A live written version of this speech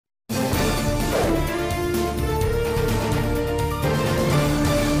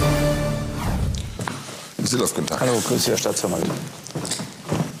Düsseldorf, guten Tag. Hallo, grüß Sie, Herr Staatsanwalt.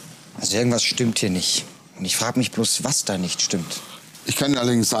 Also irgendwas stimmt hier nicht. Und ich frage mich bloß, was da nicht stimmt. Ich kann Ihnen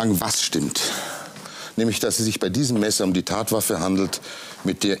allerdings sagen, was stimmt. Nämlich, dass es sich bei diesem Messer um die Tatwaffe handelt,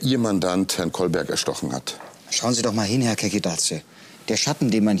 mit der Ihr Mandant Herrn Kolberg erstochen hat. Schauen Sie doch mal hin, Herr Kekedatze. Der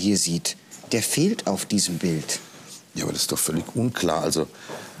Schatten, den man hier sieht, der fehlt auf diesem Bild. Ja, aber das ist doch völlig unklar. Also,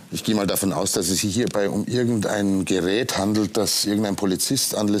 ich gehe mal davon aus, dass es sich hierbei um irgendein Gerät handelt, das irgendein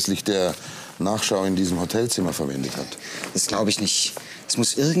Polizist anlässlich der Nachschau in diesem Hotelzimmer verwendet hat. Das glaube ich nicht. Es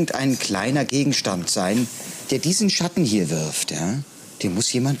muss irgendein kleiner Gegenstand sein, der diesen Schatten hier wirft. Ja? Den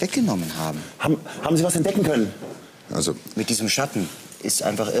muss jemand weggenommen haben. Haben Sie was entdecken können? Also, mit diesem Schatten ist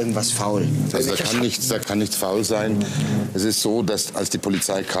einfach irgendwas faul. Also da kann nichts faul sein. Es ist so, dass als die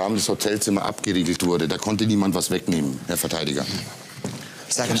Polizei kam, das Hotelzimmer abgeriegelt wurde. Da konnte niemand was wegnehmen, Herr Verteidiger.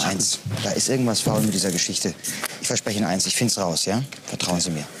 Ich sage Ihnen eins, da ist irgendwas faul mit dieser Geschichte. Ich verspreche Ihnen eins, ich find's raus, ja? Vertrauen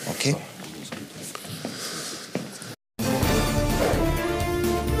Sie mir, okay?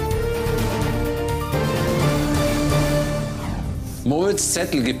 Moritz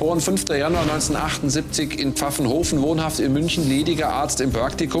Zettel, geboren 5. Januar 1978 in Pfaffenhofen, wohnhaft in München, lediger Arzt im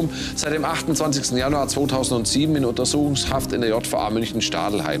Praktikum, seit dem 28. Januar 2007 in Untersuchungshaft in der JVA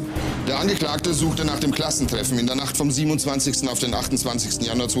München-Stadelheim. Der Angeklagte suchte nach dem Klassentreffen in der Nacht vom 27. auf den 28.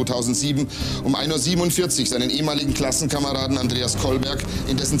 Januar 2007 um 1:47 Uhr seinen ehemaligen Klassenkameraden Andreas Kolberg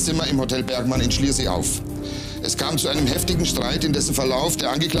in dessen Zimmer im Hotel Bergmann in Schliersee auf. Es kam zu einem heftigen Streit, in dessen Verlauf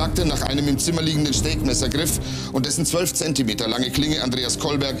der Angeklagte nach einem im Zimmer liegenden Steakmesser griff und dessen 12 Zentimeter lange Klinge Andreas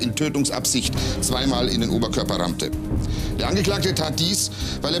Kolberg in Tötungsabsicht zweimal in den Oberkörper rammte. Der Angeklagte tat dies,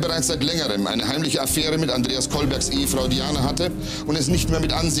 weil er bereits seit längerem eine heimliche Affäre mit Andreas Kolbergs Ehefrau Diana hatte und es nicht mehr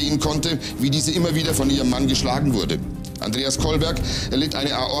mit ansehen konnte, wie diese immer wieder von ihrem Mann geschlagen wurde. Andreas Kolberg erlitt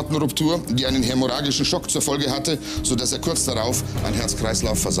eine Aortenruptur, die einen hämorrhagischen Schock zur Folge hatte, sodass er kurz darauf an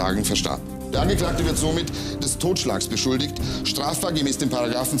Herz-Kreislauf-Versagen verstarb. Der Angeklagte wird somit des Totschlags beschuldigt, strafbar gemäß dem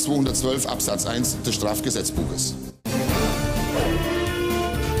Paragraphen 212 Absatz 1 des Strafgesetzbuches.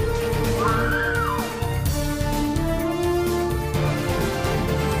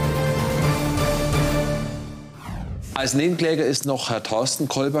 Als Nebenkläger ist noch Herr Thorsten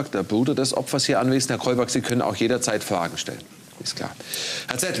Kolberg, der Bruder des Opfers, hier anwesend. Herr Kolberg, Sie können auch jederzeit Fragen stellen. Ist klar.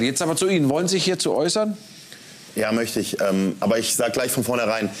 Herr Zettel, jetzt aber zu Ihnen. Wollen Sie sich hierzu äußern? Ja, möchte ich. Aber ich sage gleich von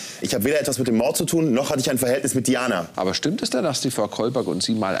vornherein, ich habe weder etwas mit dem Mord zu tun, noch hatte ich ein Verhältnis mit Diana. Aber stimmt es denn, dass die Frau Kolberg und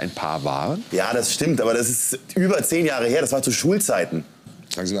Sie mal ein Paar waren? Ja, das stimmt, aber das ist über 10 Jahre her. Das war zu Schulzeiten.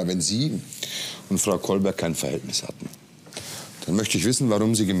 Sagen Sie mal, wenn Sie und Frau Kolberg kein Verhältnis hatten, dann möchte ich wissen,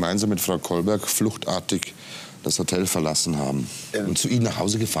 warum Sie gemeinsam mit Frau Kolberg fluchtartig das Hotel verlassen haben und zu Ihnen nach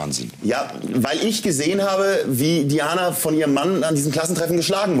Hause gefahren sind. Ja, weil ich gesehen habe, wie Diana von ihrem Mann an diesem Klassentreffen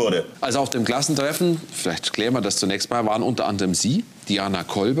geschlagen wurde. Also auf dem Klassentreffen, vielleicht klären wir das zunächst mal, waren unter anderem Sie, Diana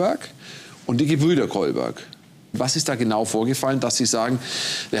Kolberg und die Gebrüder Kolberg. Was ist da genau vorgefallen, dass Sie sagen,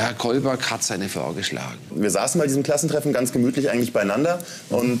 der Herr Kolberg hat seine Frau geschlagen? Wir saßen bei diesem Klassentreffen ganz gemütlich eigentlich beieinander.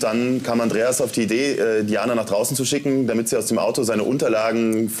 Und dann kam Andreas auf die Idee, Diana nach draußen zu schicken, damit sie aus dem Auto seine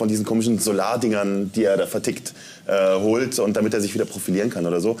Unterlagen von diesen komischen Solardingern, die er da vertickt, holt und damit er sich wieder profilieren kann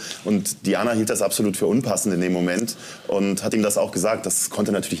oder so. Und Diana hielt das absolut für unpassend in dem Moment und hat ihm das auch gesagt. Das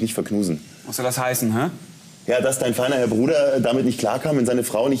konnte natürlich nicht verknusen. Was soll das heißen, hä? Ja, dass dein feiner Herr Bruder damit nicht klarkam, wenn seine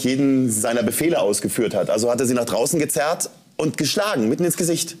Frau nicht jeden seiner Befehle ausgeführt hat. Also hat er sie nach draußen gezerrt und geschlagen, mitten ins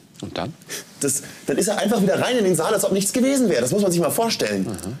Gesicht. Und dann? Dann ist er einfach wieder rein in den Saal, als ob nichts gewesen wäre. Das muss man sich mal vorstellen.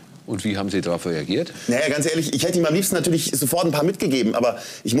 Aha. Und wie haben Sie darauf reagiert? Naja, ganz ehrlich, ich hätte ihm am liebsten natürlich sofort ein paar mitgegeben. Aber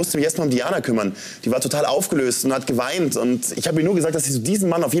ich musste mich erst mal um Diana kümmern. Die war total aufgelöst und hat geweint. Und ich habe ihr nur gesagt, dass sie zu diesem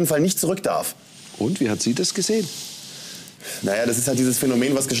Mann auf jeden Fall nicht zurück darf. Und wie hat sie das gesehen? Naja, das ist halt dieses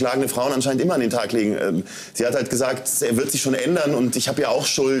Phänomen, was geschlagene Frauen anscheinend immer an den Tag legen. Sie hat halt gesagt, er wird sich schon ändern und ich habe ja auch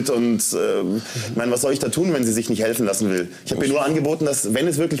Schuld. Und ich meine, was soll ich da tun, wenn sie sich nicht helfen lassen will? Ich habe ihr nur angeboten, dass, wenn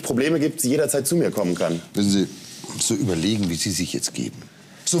es wirklich Probleme gibt, sie jederzeit zu mir kommen kann. Wissen Sie, so überlegen, wie Sie sich jetzt geben.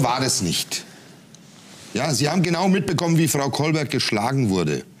 So war das nicht. Ja, Sie haben genau mitbekommen, wie Frau Kolberg geschlagen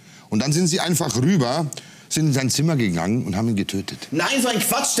wurde. Und dann sind Sie einfach rüber, sind in sein Zimmer gegangen und haben ihn getötet. Nein, so ein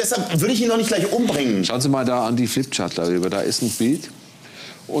Quatsch, deshalb würde ich ihn doch nicht gleich umbringen. Schauen Sie mal da an die Flipchart darüber, da ist ein Bild.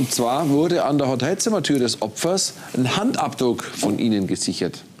 Und zwar wurde an der Hotelzimmertür des Opfers ein Handabdruck von Ihnen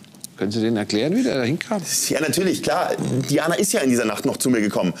gesichert. Können Sie den erklären, wie der da hinkam? Ja, natürlich, klar. Diana ist ja in dieser Nacht noch zu mir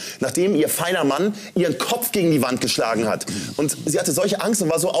gekommen, nachdem ihr feiner Mann ihren Kopf gegen die Wand geschlagen hat. Und sie hatte solche Angst und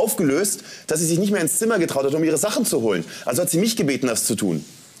war so aufgelöst, dass sie sich nicht mehr ins Zimmer getraut hat, um ihre Sachen zu holen. Also hat sie mich gebeten, das zu tun.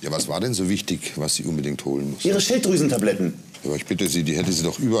 Ja, was war denn so wichtig, was sie unbedingt holen musste? Ihre Schilddrüsentabletten. Ja, aber ich bitte Sie, die hätte sie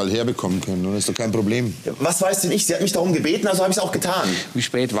doch überall herbekommen können, oder? Das ist doch kein Problem. Ja, was weiß denn ich? Sie hat mich darum gebeten, also habe ich es auch getan. Wie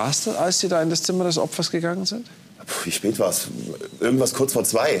spät war es, als Sie da in das Zimmer des Opfers gegangen sind? Puh, wie spät war es? Irgendwas kurz vor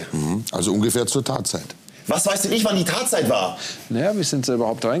 2. Also ungefähr zur Tatzeit. Was weiß denn ich, wann die Tatzeit war? Naja, wie sind Sie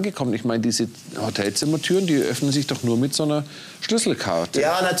überhaupt reingekommen? Ich meine, diese Hotelzimmertüren, die öffnen sich doch nur mit so einer Schlüsselkarte.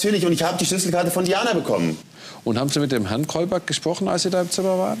 Ja, natürlich. Und ich habe die Schlüsselkarte von Diana bekommen. Und haben Sie mit dem Herrn Kolberg gesprochen, als Sie da im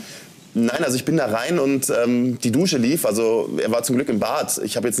Zimmer waren? Nein, also ich bin da rein und die Dusche lief. Also er war zum Glück im Bad.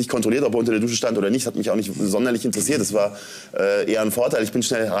 Ich habe jetzt nicht kontrolliert, ob er unter der Dusche stand oder nicht. Hat mich auch nicht sonderlich interessiert. Das war eher ein Vorteil. Ich bin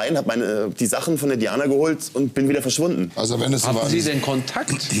schnell rein, habe die Sachen von der Diana geholt und bin wieder verschwunden. Also wenn es Hatten Sie denn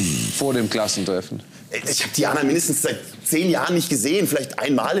Kontakt vor dem Klassentreffen? Ich habe Diana mindestens seit 10 Jahren nicht gesehen. Vielleicht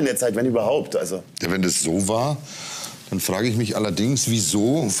einmal in der Zeit, wenn überhaupt. Also. Ja, wenn das so war, dann frage ich mich allerdings,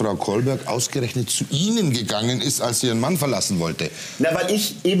 wieso Frau Kolberg ausgerechnet zu Ihnen gegangen ist, als sie ihren Mann verlassen wollte. Na, weil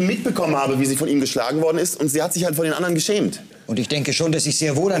ich eben mitbekommen habe, wie sie von ihm geschlagen worden ist. Und sie hat sich halt vor den anderen geschämt. Und ich denke schon, dass sich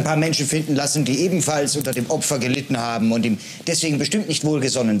sehr wohl ein paar Menschen finden lassen, die ebenfalls unter dem Opfer gelitten haben und ihm deswegen bestimmt nicht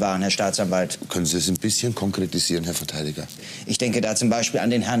wohlgesonnen waren, Herr Staatsanwalt. Können Sie es ein bisschen konkretisieren, Herr Verteidiger? Ich denke da zum Beispiel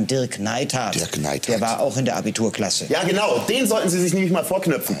an den Herrn Dirk Neithardt. Dirk Neithardt. Der war auch in der Abiturklasse. Ja, genau. Den sollten Sie sich nämlich mal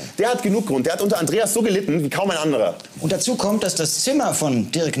vorknöpfen. Der hat genug Grund. Der hat unter Andreas so gelitten wie kaum ein anderer. Und dazu kommt, dass das Zimmer von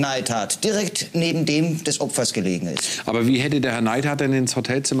Dirk Neithardt direkt neben dem des Opfers gelegen ist. Aber wie hätte der Herr Neithardt denn ins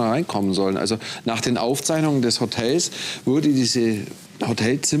Hotelzimmer reinkommen sollen? Also nach den Aufzeichnungen des Hotels wurde diese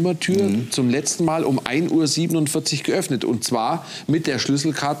Hotelzimmertür zum letzten Mal um 1:47 Uhr geöffnet. Und zwar mit der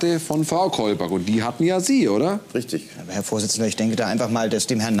Schlüsselkarte von Frau Kolberg. Und die hatten ja Sie, oder? Richtig. Aber Herr Vorsitzender, ich denke da einfach mal, dass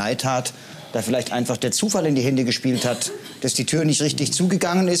dem Herrn Neithardt da vielleicht einfach der Zufall in die Hände gespielt hat, dass die Tür nicht richtig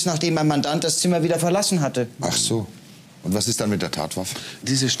zugegangen ist, nachdem mein Mandant das Zimmer wieder verlassen hatte. Ach so. Und was ist dann mit der Tatwaffe?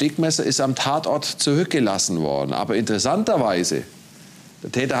 Dieses Stickmesser ist am Tatort zurückgelassen worden. Aber interessanterweise,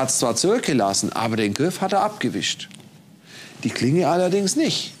 der Täter hat es zwar zurückgelassen, aber den Griff hat er abgewischt. Die Klinge allerdings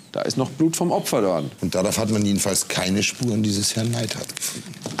nicht. Da ist noch Blut vom Opfer dran. Und darauf hat man jedenfalls keine Spuren dieses Herrn Neithardt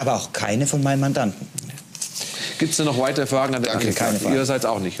gefunden. Aber auch keine von meinem Mandanten. Gibt es denn noch weitere Fragen an den Danke, Angeklagten? keine Frage. Ihrerseits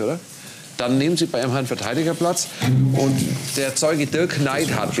auch nicht, oder? Dann nehmen Sie bei Ihrem Herrn Verteidiger Platz. Und der Zeuge Dirk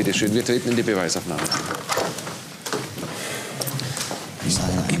Neithardt, bitte schön. Wir treten in die Beweisaufnahme.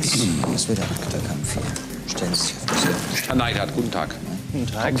 Das wird der Richterkampf hier. Stellen Sie sich auf das hier. Herr Neithardt, guten Tag. Guten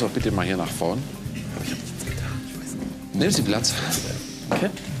Tag. Kommen Sie doch bitte mal hier nach vorn. Nehmen Sie Platz. Okay.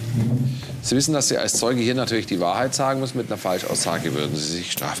 Sie wissen, dass Sie als Zeuge hier natürlich die Wahrheit sagen müssen. Mit einer Falschaussage würden Sie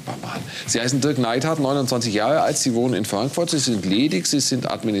sich strafbar machen. Sie heißen Dirk Neithardt, 29 Jahre alt. Sie wohnen in Frankfurt. Sie sind ledig. Sie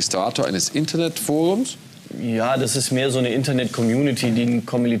sind Administrator eines Internetforums. Ja, das ist mehr so eine Internet-Community, die ein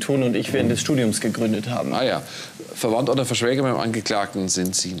Kommilitone und ich während des Studiums gegründet haben. Ah ja. Verwandt oder Verschwäger mit dem Angeklagten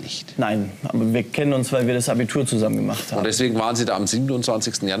sind Sie nicht. Nein, aber wir kennen uns, weil wir das Abitur zusammen gemacht haben. Und deswegen waren Sie da am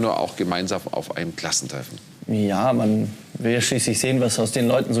 27. Januar auch gemeinsam auf einem Klassentreffen. Ja, man will ja schließlich sehen, was aus den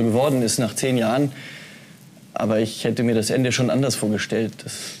Leuten so geworden ist nach 10 Jahren. Aber ich hätte mir das Ende schon anders vorgestellt.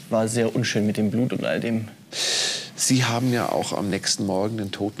 Das war sehr unschön mit dem Blut und all dem. Sie haben ja auch am nächsten Morgen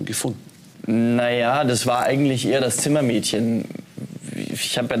den Toten gefunden. Naja, das war eigentlich eher das Zimmermädchen.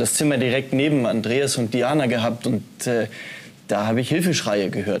 Ich habe ja das Zimmer direkt neben Andreas und Diana gehabt und da habe ich Hilfeschreie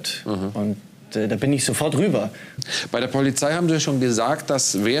gehört. Und da bin ich sofort rüber. Bei der Polizei haben Sie schon gesagt,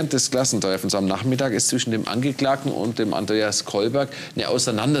 dass während des Klassentreffens am Nachmittag es zwischen dem Angeklagten und dem Andreas Kolberg eine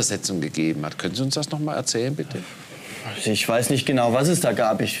Auseinandersetzung gegeben hat. Können Sie uns das noch mal erzählen, bitte? Ich weiß nicht genau, was es da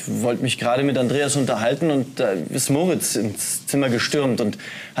gab. Ich wollte mich gerade mit Andreas unterhalten und da ist Moritz ins Zimmer gestürmt und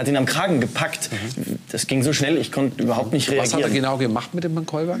hat ihn am Kragen gepackt. Das ging so schnell, ich konnte überhaupt nicht reagieren. Was hat er genau gemacht mit dem Herrn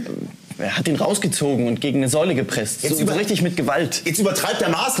Kolberg? Er hat ihn rausgezogen und gegen eine Säule gepresst. Jetzt So richtig mit Gewalt. Jetzt übertreibt er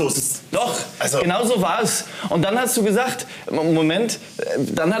maßlos. Doch, Also- genau so war es. Und dann hast du gesagt, Moment,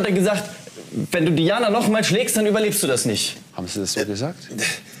 dann hat er gesagt, wenn du Diana noch mal schlägst, dann überlebst du das nicht. Haben Sie das so gesagt?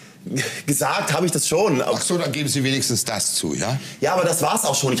 Gesagt habe ich das schon. Ach so, dann geben Sie wenigstens das zu, ja? Ja, aber das war's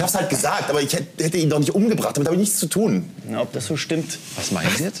auch schon. Ich habe es halt gesagt, aber ich hätte ihn doch nicht umgebracht. Damit habe ich nichts zu tun. Na, ob das so stimmt? Was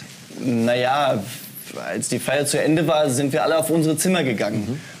meinen Sie jetzt? Naja, als die Feier zu Ende war, sind wir alle auf unsere Zimmer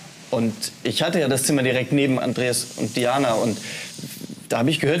gegangen. Und ich hatte ja das Zimmer direkt neben Andreas und Diana. Und da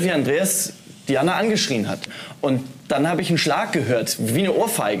habe ich gehört, wie Andreas Diana angeschrien hat. Und dann habe ich einen Schlag gehört, wie eine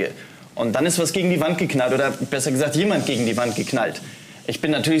Ohrfeige. Und dann ist was gegen die Wand geknallt. Oder besser gesagt, jemand gegen die Wand geknallt. Ich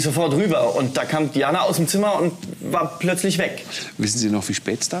bin natürlich sofort rüber. Und da kam Diana aus dem Zimmer und war plötzlich weg. Wissen Sie noch, wie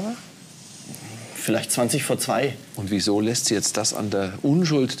spät es da war? Vielleicht 20 vor 2. Und wieso lässt Sie jetzt das an der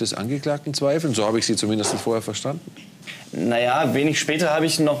Unschuld des Angeklagten zweifeln? So habe ich Sie zumindest vorher verstanden. Naja, wenig später habe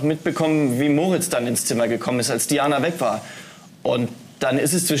ich noch mitbekommen, wie Moritz dann ins Zimmer gekommen ist, als Diana weg war. Und dann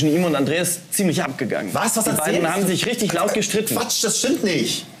ist es zwischen ihm und Andreas ziemlich abgegangen. Was Die beiden haben sich richtig laut gestritten. Quatsch, das stimmt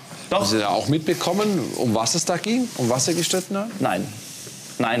nicht. Haben Sie da auch mitbekommen, um was es da ging? Um was Sie gestritten haben? Nein.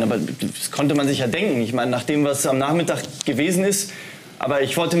 Nein, aber das konnte man sich ja denken. Ich meine, nach dem, was am Nachmittag gewesen ist. Aber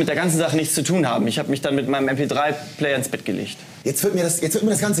ich wollte mit der ganzen Sache nichts zu tun haben. Ich habe mich dann mit meinem MP3-Player ins Bett gelegt. Jetzt wird mir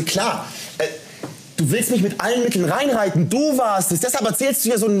das Ganze klar. Du willst mich mit allen Mitteln reinreiten. Du warst es. Deshalb erzählst du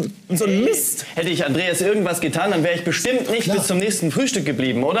hier so einen Mist. Hätte ich Andreas irgendwas getan, dann wäre ich bestimmt nicht bis zum nächsten Frühstück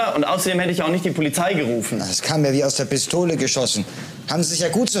geblieben, oder? Und außerdem hätte ich auch nicht die Polizei gerufen. Das kam ja wie aus der Pistole geschossen. Haben Sie sich ja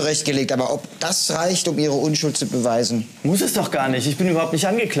gut zurechtgelegt, aber ob das reicht, um Ihre Unschuld zu beweisen? Muss es doch gar nicht. Ich bin überhaupt nicht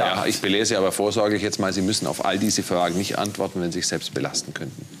angeklagt. Ja, ich belese aber vorsorglich jetzt mal, Sie müssen auf all diese Fragen nicht antworten, wenn Sie sich selbst belasten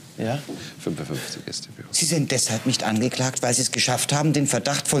könnten. Ja? 55 Gästebüro. Sie sind deshalb nicht angeklagt, weil Sie es geschafft haben, den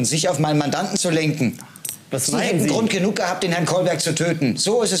Verdacht von sich auf meinen Mandanten zu lenken. Was Sie meinen hätten Sie? Grund genug gehabt, den Herrn Kolberg zu töten.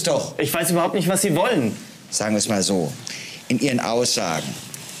 So ist es doch. Ich weiß überhaupt nicht, was Sie wollen. Sagen wir es mal so. In Ihren Aussagen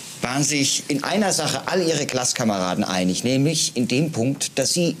waren sich in einer Sache all Ihre Klasskameraden einig, nämlich in dem Punkt,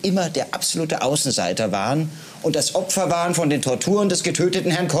 dass Sie immer der absolute Außenseiter waren und das Opfer waren von den Torturen des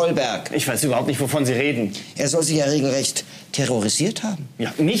getöteten Herrn Kolberg. Ich weiß überhaupt nicht, wovon Sie reden. Er soll Sie ja regelrecht terrorisiert haben.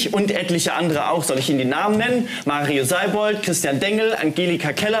 Ja, mich und etliche andere auch. Soll ich Ihnen die Namen nennen? Mario Seibold, Christian Dengel,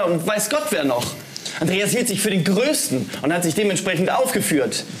 Angelika Keller und weiß Gott wer noch. Andreas hielt sich für den Größten und hat sich dementsprechend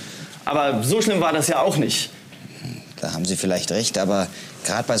aufgeführt. Aber so schlimm war das ja auch nicht. Da haben Sie vielleicht recht, aber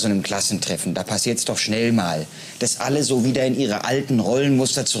gerade bei so einem Klassentreffen, da passiert es doch schnell mal, dass alle so wieder in ihre alten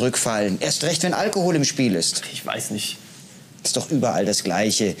Rollenmuster zurückfallen. Erst recht, wenn Alkohol im Spiel ist. Ich weiß nicht. Ist doch überall das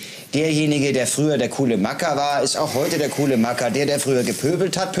Gleiche. Derjenige, der früher der coole Macker war, ist auch heute der coole Macker. Der früher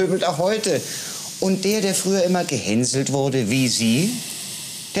gepöbelt hat, pöbelt auch heute. Und der früher immer gehänselt wurde, wie Sie,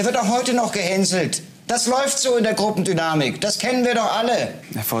 der wird auch heute noch gehänselt. Das läuft so in der Gruppendynamik. Das kennen wir doch alle.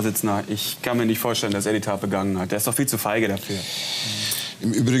 Herr Vorsitzender, ich kann mir nicht vorstellen, dass er die Tat begangen hat. Der ist doch viel zu feige dafür.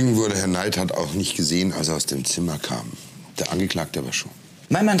 Im Übrigen wurde Herr Neithardt auch nicht gesehen, als er aus dem Zimmer kam. Der Angeklagte aber schon.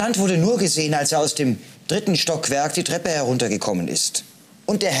 Mein Mandant wurde nur gesehen, als er aus dem 3. Stockwerk die Treppe heruntergekommen ist.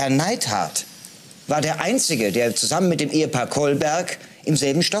 Und der Herr Neithardt war der Einzige, der zusammen mit dem Ehepaar Kolberg im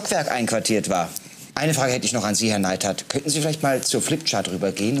selben Stockwerk einquartiert war. Eine Frage hätte ich noch an Sie, Herr Neithardt. Könnten Sie vielleicht mal zur Flipchart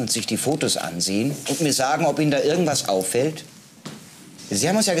rübergehen und sich die Fotos ansehen und mir sagen, ob Ihnen da irgendwas auffällt? Sie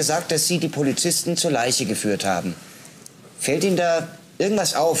haben uns ja gesagt, dass Sie die Polizisten zur Leiche geführt haben. Fällt Ihnen da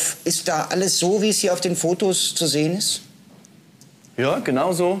irgendwas auf? Ist da alles so, wie es hier auf den Fotos zu sehen ist? Ja,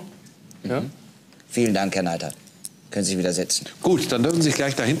 genau so. Ja. Vielen Dank, Herr Neithardt. Können Sie sich wieder setzen. Gut, dann dürfen Sie sich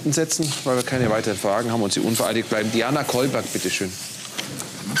gleich da hinten setzen, weil wir keine weiteren Fragen haben und Sie unvereidigt bleiben. Diana Kolberg, bitteschön.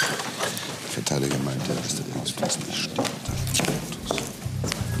 Der Verteidiger meinte, dass da irgendwas nicht stimmt.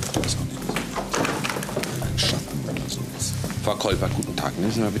 Ein Schatten oder sowas. Frau Kolberg, guten Tag.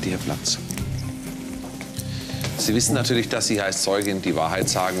 Nehmen Sie mal bitte hier Platz. Sie wissen natürlich, dass Sie als Zeugin die Wahrheit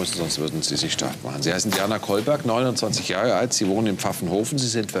sagen müssen, sonst würden Sie sich strafbar. Sie heißen Diana Kolberg, 29 Jahre alt. Sie wohnen in Pfaffenhofen. Sie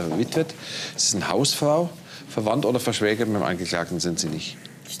sind verwitwet. Sie sind Hausfrau. Verwandt oder verschwägert mit dem Angeklagten sind Sie nicht.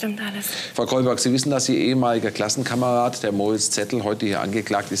 Stimmt alles. Frau Kolberg, Sie wissen, dass Ihr ehemaliger Klassenkamerad, der Moritz Zettel, heute hier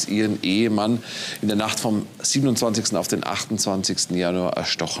angeklagt ist, Ihren Ehemann in der Nacht vom 27. auf den 28. Januar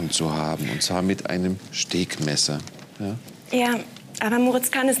erstochen zu haben. Und zwar mit einem Stegmesser. Ja? Ja, aber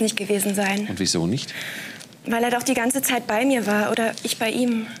Moritz kann es nicht gewesen sein. Und wieso nicht? Weil er doch die ganze Zeit bei mir war oder ich bei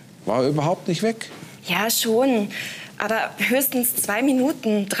ihm. War er überhaupt nicht weg? Ja, schon. Aber höchstens 2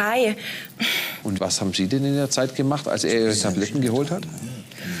 Minuten, 3. Und was haben Sie denn in der Zeit gemacht, als er Ihre Tabletten geholt hat?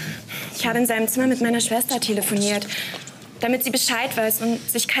 Ich habe in seinem Zimmer mit meiner Schwester telefoniert, damit sie Bescheid weiß und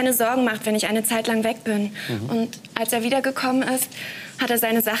sich keine Sorgen macht, wenn ich eine Zeit lang weg bin. Und als er wiedergekommen ist, hat er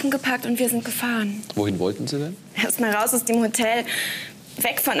seine Sachen gepackt und wir sind gefahren. Wohin wollten Sie denn? Erst mal raus aus dem Hotel,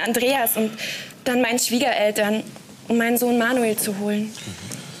 weg von Andreas und dann meinen Schwiegereltern, um meinen Sohn Manuel zu holen.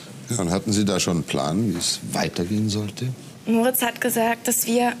 Ja, und hatten Sie da schon einen Plan, wie es weitergehen sollte? Moritz hat gesagt, dass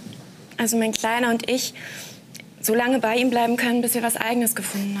wir, also mein Kleiner und ich, so lange bei ihm bleiben können, bis wir was Eigenes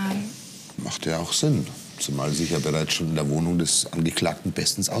gefunden haben. Macht ja auch Sinn. Zumal Sie sich ja bereits schon in der Wohnung des Angeklagten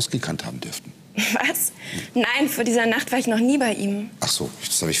bestens ausgekannt haben dürften. Was? Nein, vor dieser Nacht war ich noch nie bei ihm. Ach so,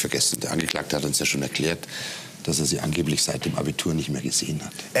 das habe ich vergessen. Der Angeklagte hat uns ja schon erklärt, dass er Sie angeblich seit dem Abitur nicht mehr gesehen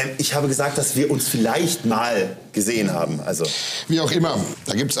hat. Ich habe gesagt, dass wir uns vielleicht mal gesehen haben. Also. Wie auch immer,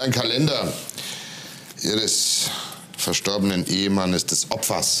 da gibt es einen Kalender Ihres verstorbenen Ehemannes, des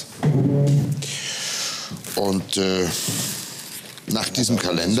Opfers. Und nach diesem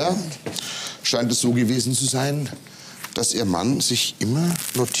Kalender scheint es so gewesen zu sein, dass Ihr Mann sich immer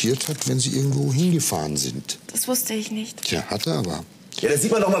notiert hat, wenn Sie irgendwo hingefahren sind. Das wusste ich nicht. Tja, hat er aber. Ja, da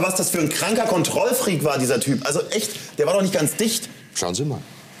sieht man doch mal, was das für ein kranker Kontrollfreak war, dieser Typ. Also echt, der war doch nicht ganz dicht. Schauen Sie mal.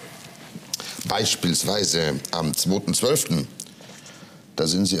 Beispielsweise am 2.12., da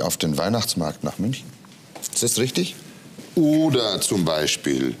sind Sie auf den Weihnachtsmarkt nach München. Ist das richtig? Oder zum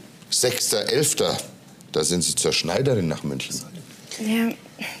Beispiel 6.11., da sind Sie zur Schneiderin nach München. Ja,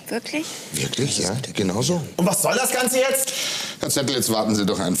 Wirklich? Wirklich, ja, genau so. Und was soll das Ganze jetzt? Herr Zettel, jetzt warten Sie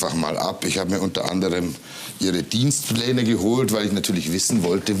doch einfach mal ab. Ich habe mir unter anderem Ihre Dienstpläne geholt, weil ich natürlich wissen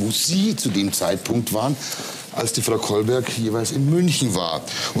wollte, wo Sie zu dem Zeitpunkt waren, als die Frau Kolberg jeweils in München war.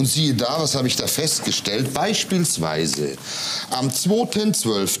 Und siehe da, was habe ich da festgestellt? Beispielsweise am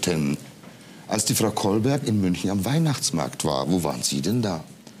 2.12., als die Frau Kolberg in München am Weihnachtsmarkt war. Wo waren Sie denn da?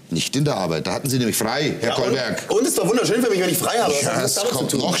 Nicht in der Arbeit. Da hatten Sie nämlich frei, Herr Kolberg. Und ist doch wunderschön für mich, wenn ich frei habe. Ja, es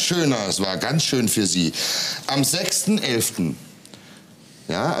kommt noch schöner. Es war ganz schön für Sie. Am 6.11.,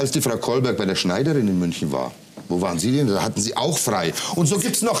 ja, als die Frau Kolberg bei der Schneiderin in München war. Wo waren Sie denn? Da hatten Sie auch frei. Und so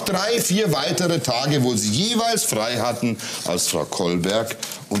gibt es noch 3, 4 weitere Tage, wo Sie jeweils frei hatten, als Frau Kolberg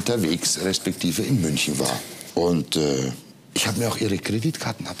unterwegs, respektive in München war. Und ich habe mir auch Ihre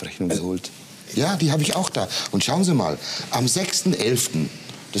Kreditkartenabrechnung geholt. Ja, die habe ich auch da. Und schauen Sie mal, am 6.11.,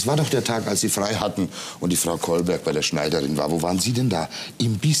 das war doch der Tag, als Sie frei hatten und die Frau Kolberg bei der Schneiderin war. Wo waren Sie denn da?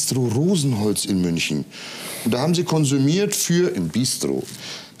 Im Bistro Rosenholz in München. Und da haben Sie konsumiert im Bistro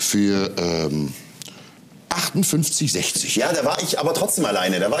für 58,60. Ja, da war ich aber trotzdem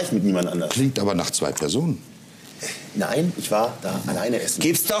alleine. Da war ich mit niemand anders. Klingt aber nach 2 Personen. Nein, ich war da alleine essen.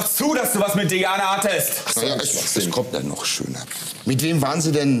 Gib's doch zu, dass du was mit Diana hattest. Ach so, ja, es kommt dann noch schöner. Mit wem waren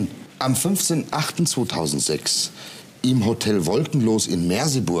Sie denn am 15.08.2006 im Hotel Wolkenlos in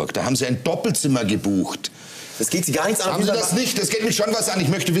Merseburg? Da haben Sie ein Doppelzimmer gebucht. Das geht Sie gar nichts an. Haben Sie das nicht? Das geht mich schon was an. Ich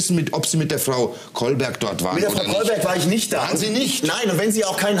möchte wissen, ob Sie mit der Frau Kolberg dort waren. Mit der Frau Kolberg war ich nicht da. Waren Sie nicht? Nein, und wenn Sie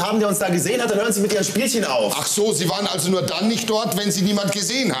auch keinen haben, der uns da gesehen hat, dann hören Sie mit Ihren Spielchen auf. Ach so, Sie waren also nur dann nicht dort, wenn Sie niemand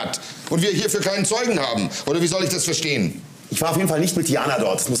gesehen hat. Und wir hierfür keinen Zeugen haben. Oder wie soll ich das verstehen? Ich war auf jeden Fall nicht mit Diana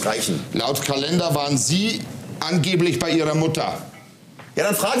dort. Das muss reichen. Laut Kalender waren Sie angeblich bei Ihrer Mutter. Ja,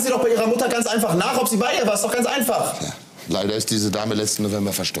 dann fragen Sie doch bei Ihrer Mutter ganz einfach nach, ob sie bei ihr war. Ist doch ganz einfach. Ja, leider ist diese Dame letzten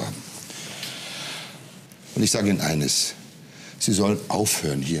November verstorben. Und ich sage Ihnen eines. Sie sollen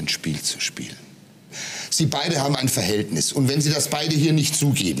aufhören, hier ein Spiel zu spielen. Sie beide haben ein Verhältnis. Und wenn Sie das beide hier nicht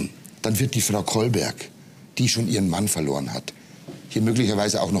zugeben, dann wird die Frau Kolberg, die schon ihren Mann verloren hat, hier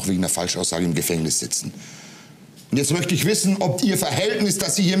möglicherweise auch noch wegen einer Falschaussage im Gefängnis sitzen. Und jetzt möchte ich wissen, ob Ihr Verhältnis,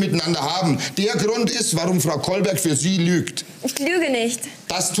 das Sie hier miteinander haben, der Grund ist, warum Frau Kolberg für Sie lügt. Ich lüge nicht.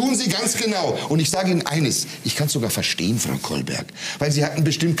 Das tun Sie ganz genau. Und ich sage Ihnen eines, ich kann es sogar verstehen, Frau Kolberg. Weil Sie hatten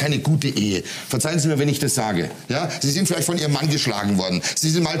bestimmt keine gute Ehe. Verzeihen Sie mir, wenn ich das sage. Ja? Sie sind vielleicht von Ihrem Mann geschlagen worden. Sie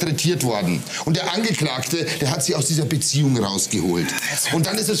sind malträtiert worden. Und der Angeklagte, der hat Sie aus dieser Beziehung rausgeholt. Und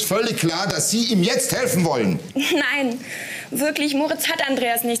dann ist es völlig klar, dass Sie ihm jetzt helfen wollen. Nein, wirklich, Moritz hat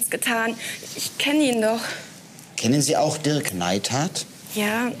Andreas nichts getan. Ich kenne ihn doch. Kennen Sie auch Dirk Neithardt?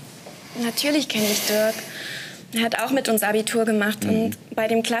 Ja, natürlich kenne ich Dirk. Er hat auch mit uns Abitur gemacht und bei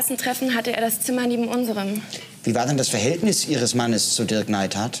dem Klassentreffen hatte er das Zimmer neben unserem. Wie war denn das Verhältnis Ihres Mannes zu Dirk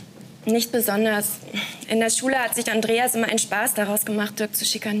Neithardt? Nicht besonders. In der Schule hat sich Andreas immer einen Spaß daraus gemacht, Dirk zu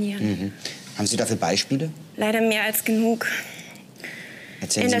schikanieren. Haben Sie dafür Beispiele? Leider mehr als genug.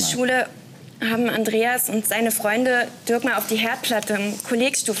 Erzählen In Sie der mal. Schule haben Andreas und seine Freunde Dirk mal auf die Herdplatte im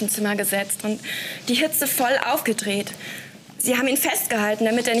Kollegstufenzimmer gesetzt und die Hitze voll aufgedreht. Sie haben ihn festgehalten,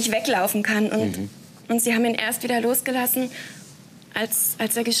 damit er nicht weglaufen kann. Und sie haben ihn erst wieder losgelassen,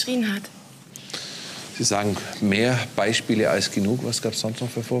 als er geschrien hat. Sie sagen, mehr Beispiele als genug. Was gab es sonst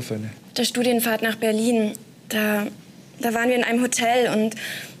noch für Vorfälle? Der Studienfahrt nach Berlin, da waren wir in einem Hotel und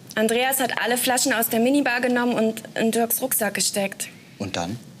Andreas hat alle Flaschen aus der Minibar genommen und in Dirks Rucksack gesteckt. Und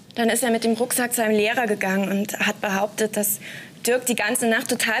dann? Dann ist er mit dem Rucksack zu einem Lehrer gegangen und hat behauptet, dass Dirk die ganze Nacht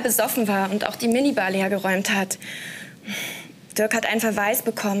total besoffen war und auch die Minibar leergeräumt hat. Dirk hat einen Verweis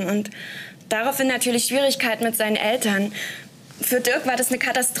bekommen und daraufhin natürlich Schwierigkeiten mit seinen Eltern. Für Dirk war das eine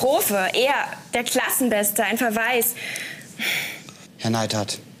Katastrophe. Er, der Klassenbeste, ein Verweis. Herr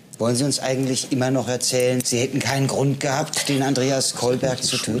Neithardt, wollen Sie uns eigentlich immer noch erzählen, Sie hätten keinen Grund gehabt, den Andreas Kolberg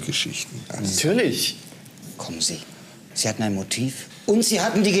zu töten? Geschichten. Natürlich. Kommen Sie. Sie hatten ein Motiv. Und Sie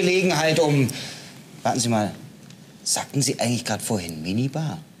hatten die Gelegenheit Warten Sie mal. Sagten Sie eigentlich gerade vorhin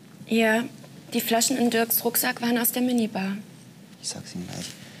Minibar? Ja, die Flaschen in Dirks Rucksack waren aus der Minibar. Ich sag's Ihnen gleich.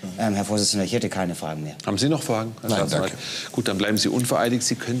 Herr Vorsitzender, ich hätte keine Fragen mehr. Haben Sie noch Fragen? Herr Nein, Staatsanwalt? danke. Gut, dann bleiben Sie unvereidigt.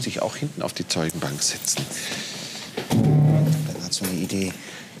 Sie können sich auch hinten auf die Zeugenbank setzen. Dann hat so eine Idee.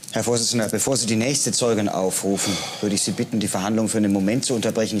 Herr Vorsitzender, bevor Sie die nächste Zeugin aufrufen, würde ich Sie bitten, die Verhandlung für einen Moment zu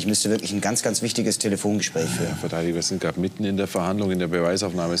unterbrechen. Ich müsste wirklich ein ganz, ganz wichtiges Telefongespräch führen. Herr Verteidiger, wir sind gerade mitten in der Verhandlung, in der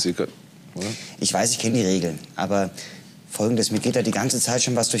Beweisaufnahme. Sie, oder? Ich weiß, ich kenne die Regeln, aber Folgendes, mir geht da die ganze Zeit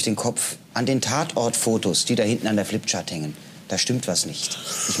schon was durch den Kopf. An den Tatortfotos, die da hinten an der Flipchart hängen, da stimmt was nicht.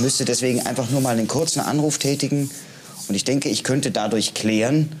 Ich müsste deswegen einfach nur mal einen kurzen Anruf tätigen und ich denke, ich könnte dadurch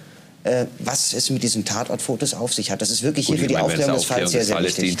klären, was es mit diesen Tatortfotos auf sich hat. Das ist wirklich hier für die Aufklärung des Falls sehr, sehr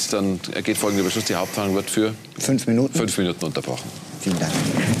wichtig. Dann geht folgender Beschluss. Die Hauptverhandlung wird für 5 Minuten. 5 Minuten unterbrochen. Vielen Dank.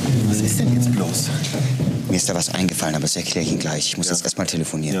 Was ist denn jetzt bloß? Mir ist da was eingefallen, aber das erkläre ich Ihnen gleich. Ich muss jetzt erst mal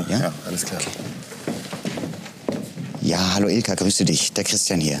telefonieren. Ja, alles klar. Okay. Ja, hallo Ilka, grüße dich. Der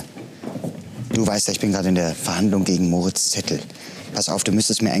Christian hier. Du weißt ja, ich bin gerade in der Verhandlung gegen Moritz Zettel. Pass auf, du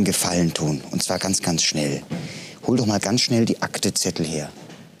müsstest mir einen Gefallen tun. Und zwar ganz, ganz schnell. Hol doch mal ganz schnell die Akte Zettel her.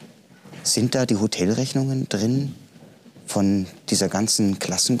 Sind da die Hotelrechnungen drin von dieser ganzen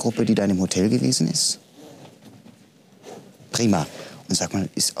Klassengruppe, die da in dem Hotel gewesen ist? Prima. Und sag mal,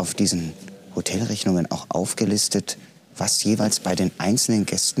 ist auf diesen Hotelrechnungen auch aufgelistet, was jeweils bei den einzelnen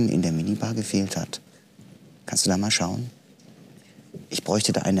Gästen in der Minibar gefehlt hat? Kannst du da mal schauen? Ich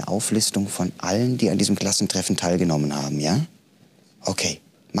bräuchte da eine Auflistung von allen, die an diesem Klassentreffen teilgenommen haben, ja? Okay,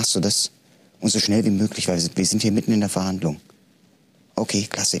 machst du das? Und so schnell wie möglich, weil wir sind hier mitten in der Verhandlung. Okay,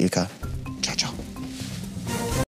 klasse, Ilka.